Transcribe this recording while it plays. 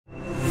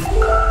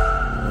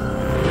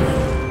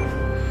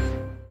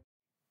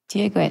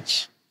Dear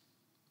Gwitch,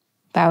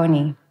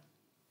 Bawani,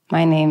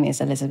 my name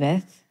is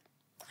Elizabeth.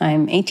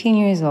 I'm 18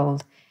 years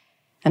old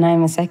and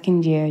I'm a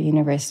second-year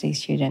university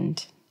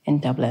student in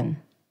Dublin.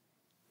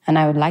 And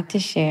I would like to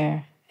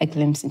share a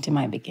glimpse into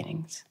my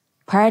beginnings.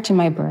 Prior to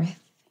my birth,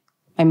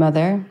 my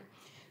mother,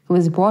 who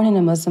was born in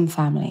a Muslim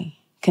family,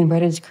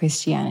 converted to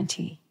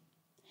Christianity.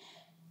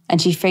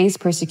 And she faced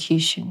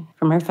persecution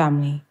from her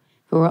family,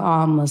 who were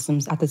all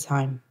Muslims at the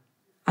time,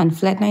 and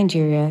fled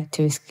Nigeria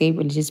to escape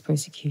religious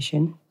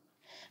persecution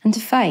and to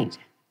fight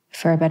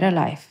for a better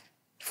life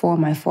for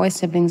my 4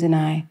 siblings and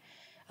I,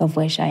 of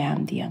which I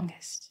am the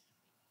youngest.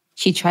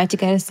 She tried to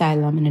get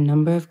asylum in a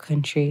number of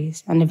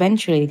countries and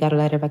eventually got a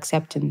letter of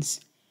acceptance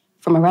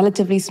from a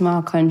relatively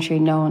small country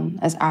known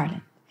as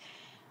Ireland.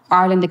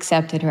 Ireland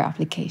accepted her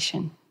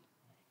application.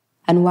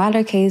 And while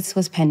her case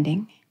was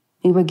pending,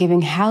 we were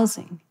giving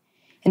housing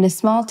in a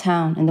small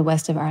town in the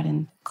west of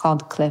Ireland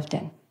called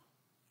Clifden,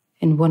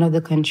 in one of the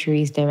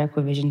country's direct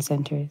provision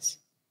centres.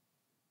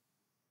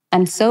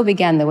 And so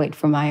began the wait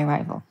for my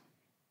arrival.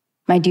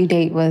 My due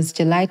date was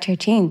July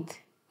 13th,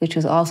 which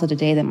was also the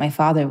day that my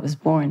father was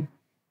born.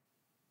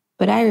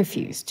 But I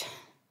refused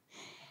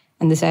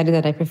and decided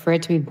that I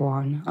preferred to be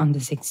born on the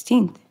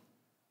 16th.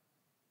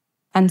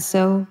 And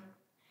so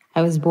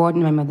I was born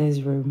in my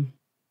mother's room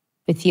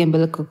with the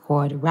umbilical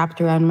cord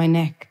wrapped around my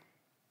neck.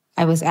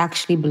 I was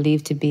actually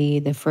believed to be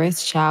the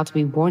first child to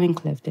be born in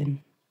Clifden,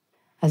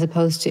 as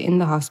opposed to in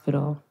the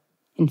hospital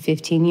in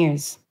 15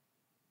 years.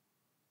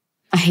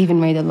 I even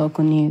made the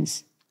local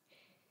news.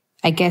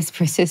 I guess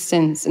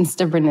persistence and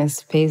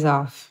stubbornness pays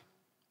off.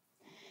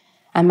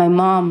 And my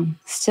mom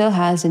still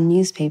has a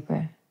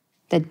newspaper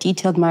that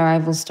detailed my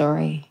arrival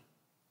story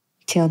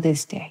till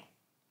this day.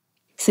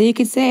 So you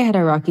could say I had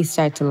a rocky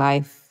start to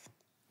life,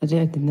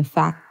 other than the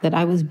fact that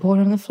I was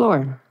born on the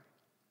floor.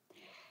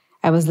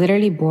 I was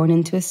literally born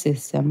into a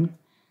system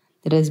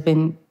that has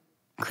been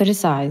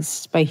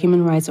criticized by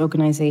human rights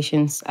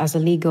organizations as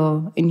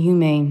illegal,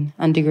 inhumane,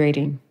 and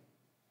degrading.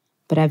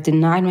 But I've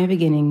denied my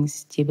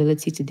beginnings the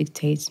ability to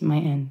dictate my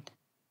end.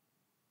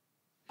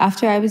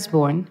 After I was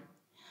born,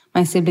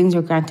 my siblings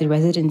were granted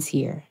residence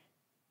here,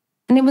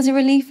 and it was a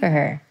relief for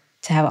her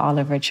to have all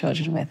of her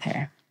children with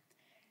her.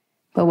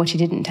 But what she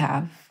didn't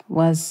have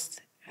was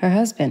her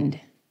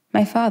husband,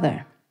 my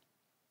father,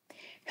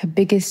 her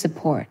biggest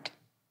support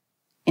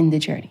in the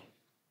journey.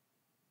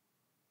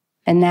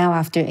 And now,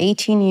 after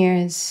 18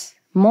 years,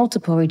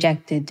 multiple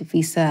rejected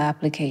visa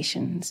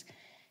applications,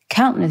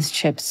 countless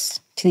trips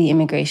to the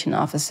immigration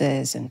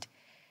offices, and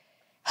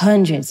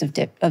hundreds of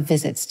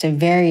visits to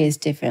various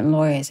different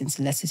lawyers and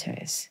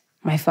solicitors,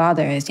 my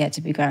father has yet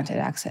to be granted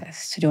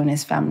access to join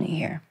his family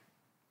here.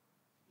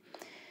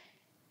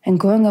 And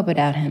growing up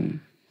without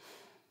him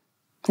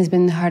has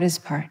been the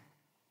hardest part.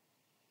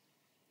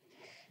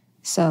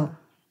 So,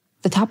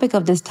 the topic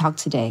of this talk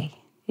today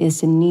is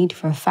the need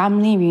for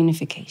family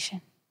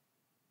reunification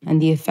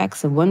and the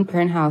effects of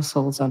one-parent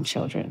households on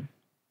children.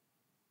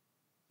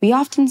 We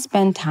often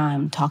spend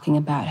time talking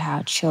about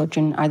how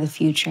children are the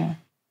future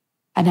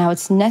and how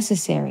it's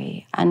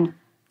necessary and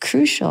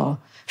crucial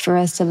for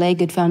us to lay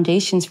good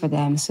foundations for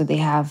them so they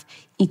have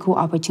equal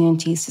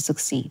opportunities to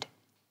succeed.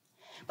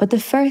 But the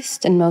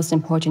first and most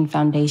important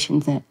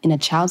foundations in a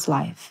child's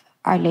life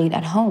are laid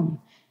at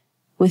home,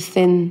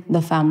 within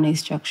the family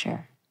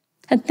structure.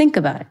 And think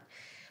about it.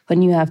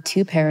 When you have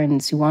 2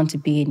 parents who want to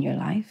be in your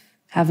life,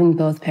 having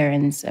both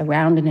parents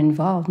around and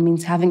involved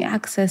means having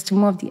access to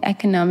more of the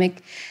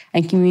economic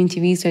and community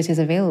resources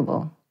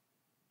available,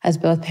 as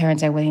both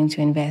parents are willing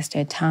to invest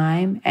their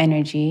time,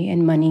 energy,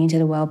 and money into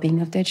the well-being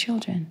of their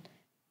children.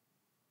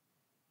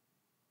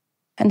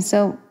 And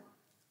so,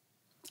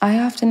 I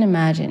often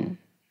imagine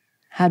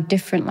how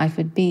different life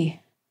would be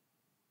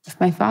if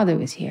my father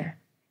was here.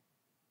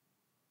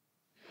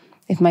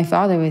 If my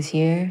father was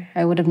here,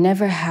 I would have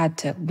never had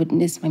to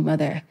witness my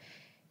mother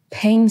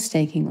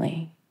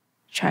painstakingly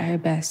try her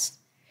best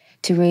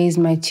to raise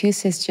my 2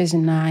 sisters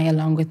and I,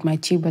 along with my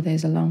 2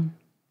 brothers, alone.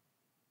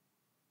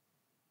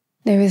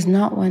 There is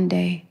not one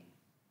day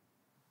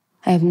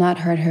I have not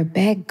heard her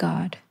beg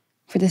God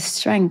for the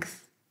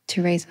strength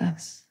to raise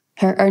us.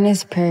 Her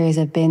earnest prayers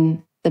have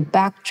been the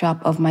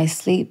backdrop of my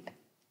sleep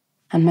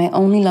and my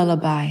only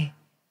lullaby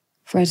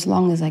for as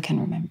long as I can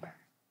remember.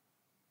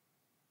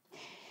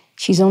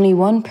 She's only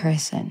one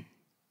person,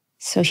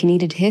 so she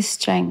needed his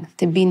strength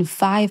to be in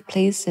 5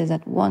 places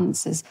at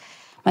once, as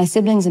my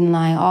siblings and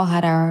I all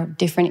had our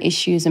different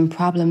issues and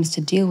problems to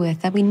deal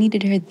with that we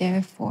needed her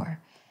there for.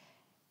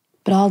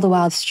 But all the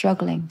while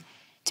struggling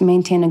to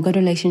maintain a good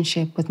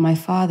relationship with my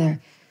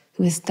father,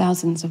 who is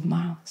thousands of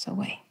miles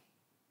away.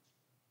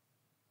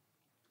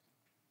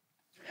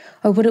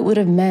 Or what it would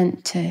have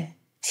meant to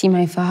see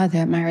my father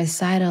at my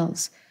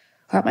recitals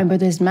or at my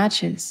brother's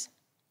matches.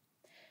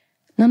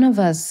 None of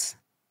us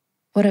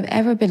would have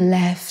ever been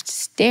left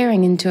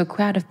staring into a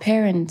crowd of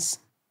parents,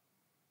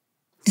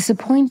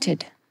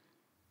 disappointed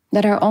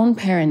that our own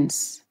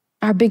parents,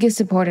 our biggest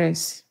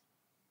supporters,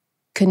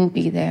 couldn't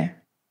be there.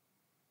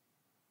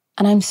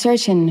 And I'm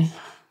certain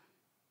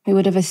we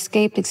would have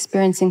escaped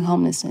experiencing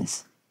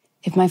homelessness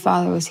if my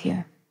father was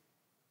here.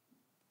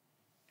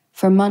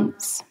 For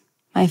months,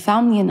 my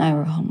family and I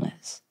were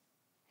homeless.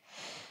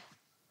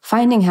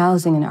 Finding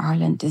housing in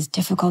Ireland is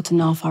difficult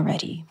enough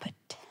already, but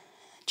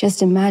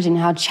just imagine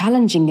how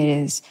challenging it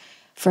is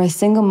for a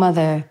single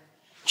mother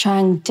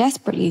trying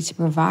desperately to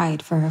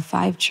provide for her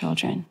 5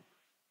 children.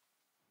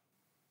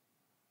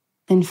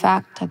 In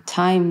fact, at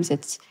times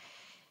it's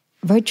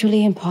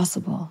virtually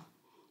impossible,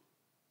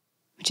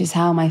 which is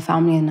how my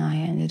family and I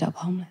ended up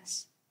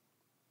homeless.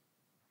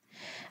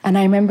 And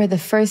I remember the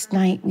first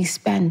night we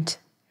spent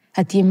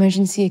at the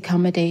emergency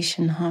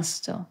accommodation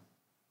hostel.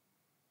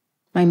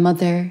 My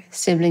mother,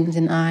 siblings,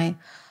 and I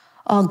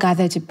all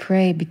gathered to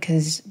pray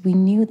because we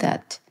knew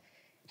that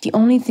the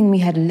only thing we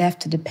had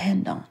left to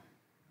depend on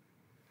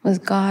was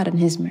God and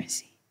His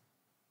mercy.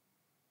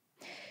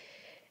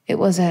 It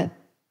was a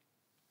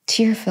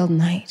tear-filled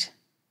night,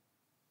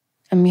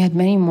 and we had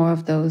many more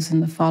of those in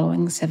the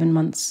following 7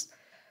 months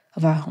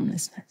of our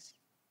homelessness.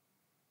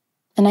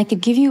 And I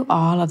could give you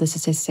all of the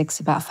statistics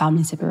about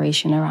family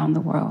separation around the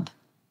world,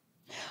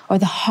 or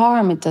the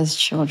harm it does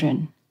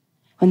children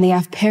when they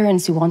have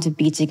parents who want to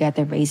be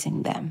together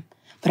raising them,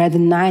 but are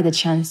denied the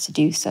chance to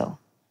do so.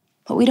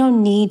 But we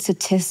don't need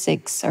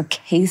statistics or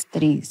case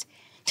studies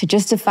to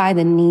justify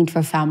the need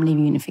for family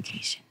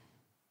reunification.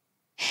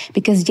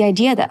 Because the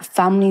idea that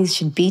families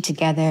should be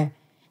together,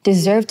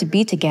 deserve to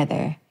be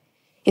together,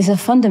 is a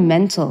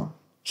fundamental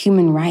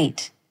human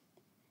right.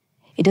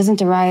 It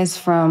doesn't arise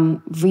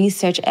from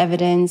research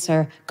evidence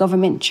or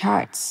government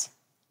charts.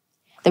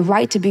 The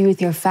right to be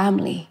with your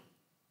family,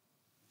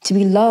 to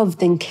be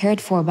loved and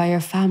cared for by your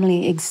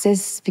family,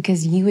 exists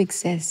because you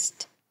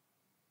exist.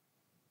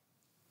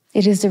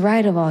 It is the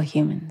right of all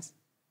humans.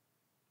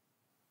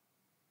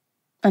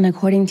 And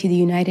according to the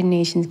United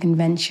Nations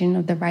Convention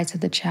of the Rights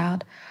of the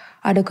Child,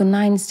 Article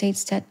 9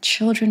 states that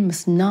children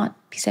must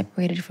not be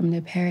separated from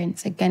their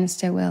parents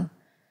against their will,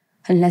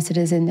 unless it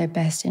is in their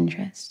best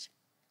interest.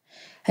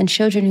 And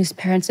children whose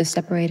parents are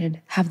separated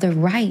have the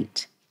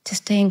right to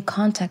stay in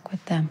contact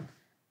with them,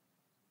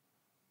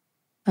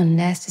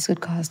 unless this would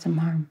cause them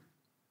harm.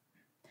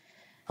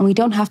 And we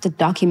don't have to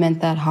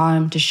document that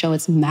harm to show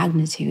its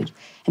magnitude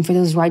and for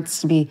those rights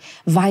to be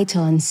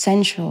vital and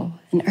central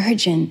and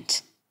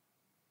urgent,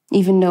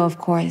 even though, of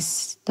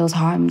course, those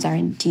harms are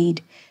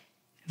indeed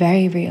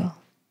very real.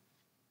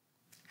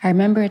 I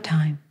remember a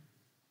time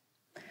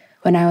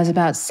when I was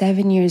about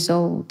 7 years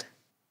old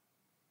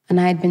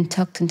and I had been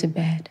tucked into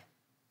bed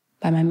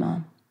by my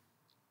mom.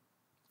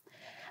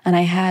 And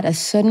I had a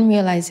sudden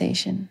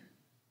realization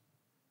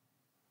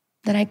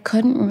that I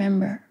couldn't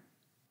remember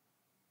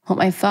what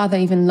my father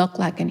even looked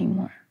like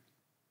anymore.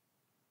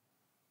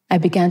 I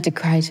began to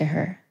cry to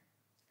her,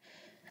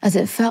 as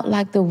it felt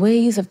like the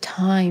waves of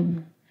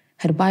time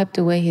had wiped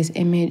away his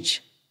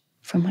image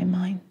from my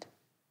mind.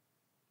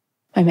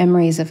 My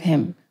memories of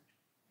him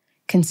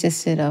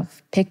consisted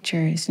of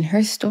pictures and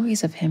her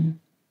stories of him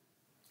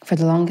for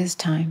the longest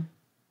time.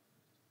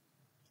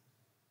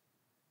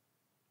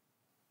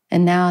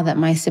 And now that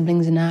my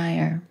siblings and I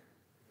are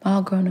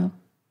all grown up,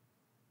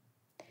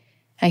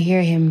 I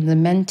hear him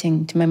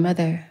lamenting to my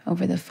mother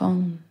over the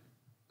phone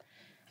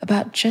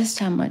about just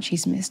how much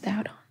he's missed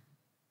out on.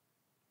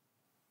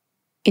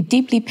 It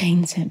deeply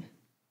pains him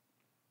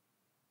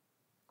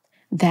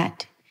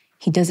that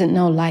he doesn't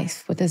know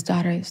life with his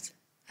daughters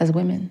as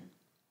women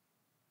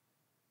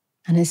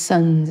and his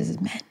sons as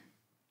men.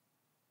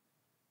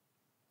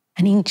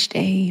 And each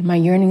day, my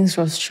yearnings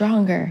grow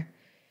stronger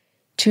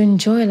to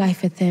enjoy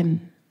life with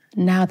him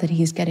now that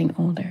he's getting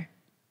older,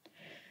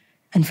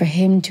 and for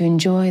him to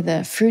enjoy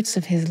the fruits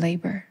of his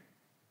labor.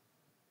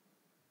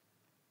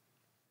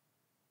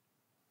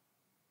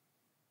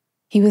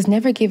 He was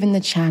never given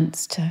the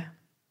chance to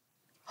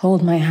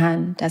hold my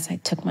hand as I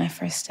took my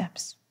first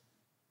steps.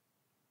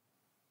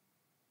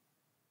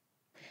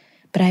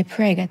 But I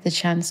pray I get the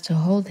chance to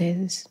hold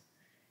his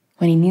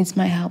when he needs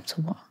my help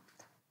to walk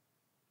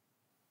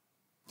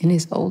in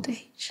his old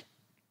age.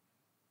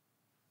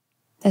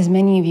 As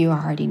many of you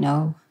already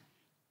know,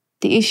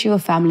 the issue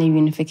of family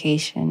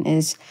reunification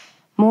is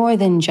more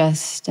than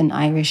just an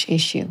Irish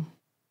issue.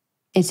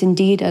 It's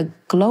indeed a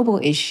global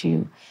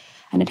issue,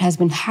 and it has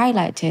been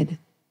highlighted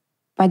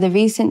by the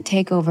recent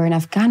takeover in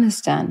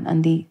Afghanistan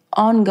and the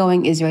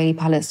ongoing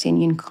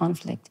Israeli-Palestinian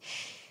conflict.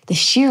 The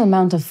sheer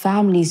amount of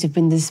families who've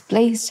been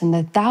displaced and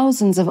the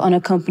thousands of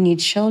unaccompanied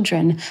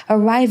children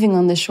arriving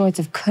on the shores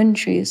of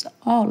countries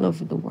all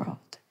over the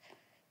world,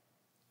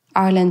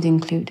 Ireland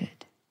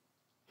included.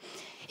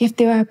 If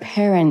there are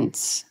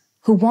parents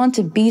who want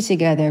to be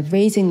together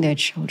raising their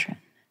children,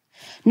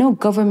 no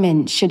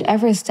government should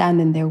ever stand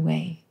in their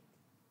way,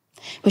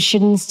 but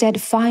should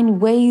instead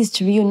find ways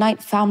to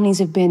reunite families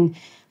who've been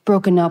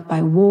broken up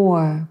by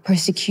war,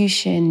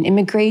 persecution,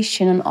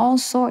 immigration, and all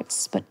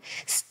sorts, but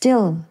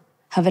still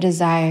have a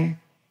desire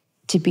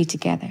to be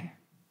together.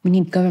 We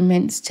need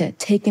governments to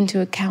take into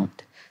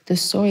account the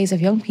stories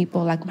of young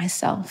people like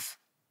myself,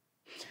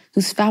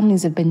 whose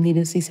families have been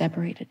needlessly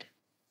separated.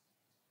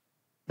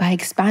 By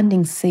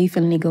expanding safe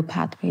and legal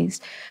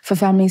pathways for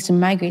families to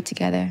migrate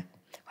together,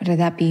 whether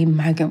that be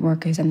migrant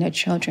workers and their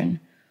children,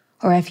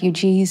 or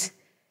refugees,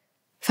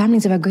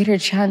 families have a greater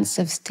chance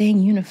of staying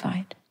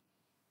unified.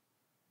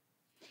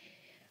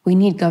 We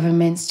need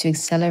governments to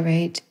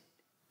accelerate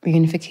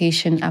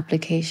reunification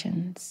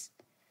applications,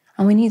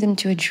 and we need them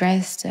to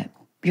address the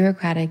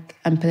bureaucratic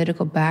and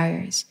political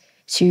barriers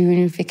to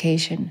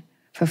reunification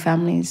for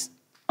families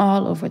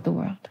all over the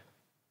world.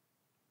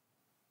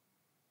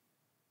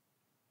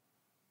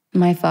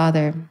 My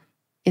father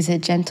is a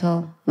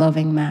gentle,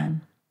 loving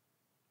man,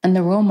 and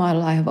the role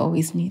model I have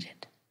always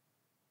needed.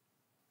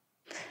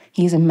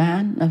 He is a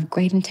man of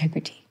great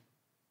integrity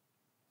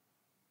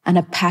and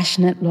a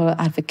passionate, loyal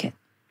advocate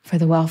for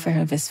the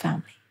welfare of his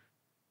family.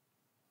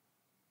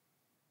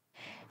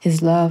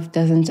 His love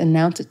doesn't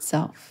announce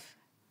itself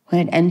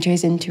when it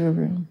enters into a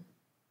room.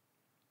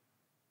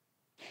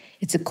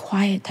 It's a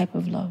quiet type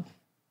of love,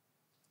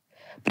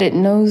 but it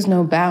knows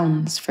no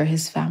bounds for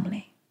his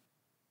family.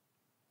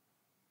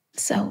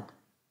 So,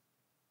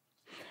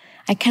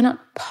 I cannot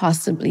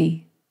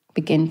possibly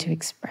begin to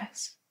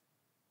express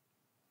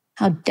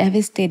how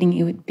devastating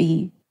it would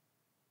be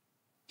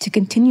to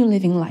continue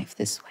living life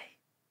this way,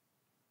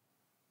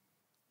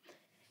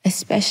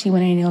 especially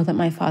when I know that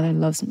my father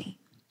loves me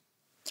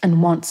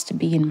and wants to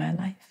be in my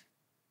life.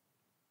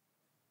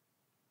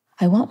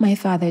 I want my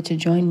father to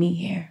join me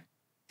here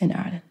in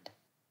Ireland,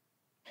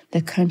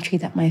 the country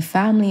that my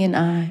family and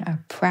I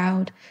are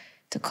proud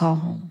to call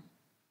home.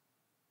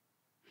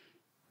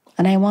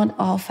 And I want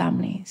all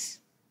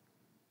families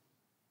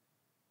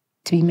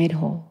to be made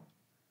whole,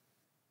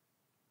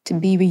 to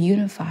be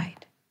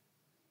reunified,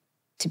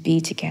 to be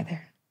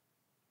together,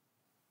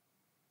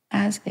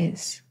 as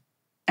is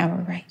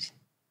our right.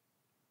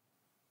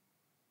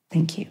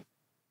 Thank you.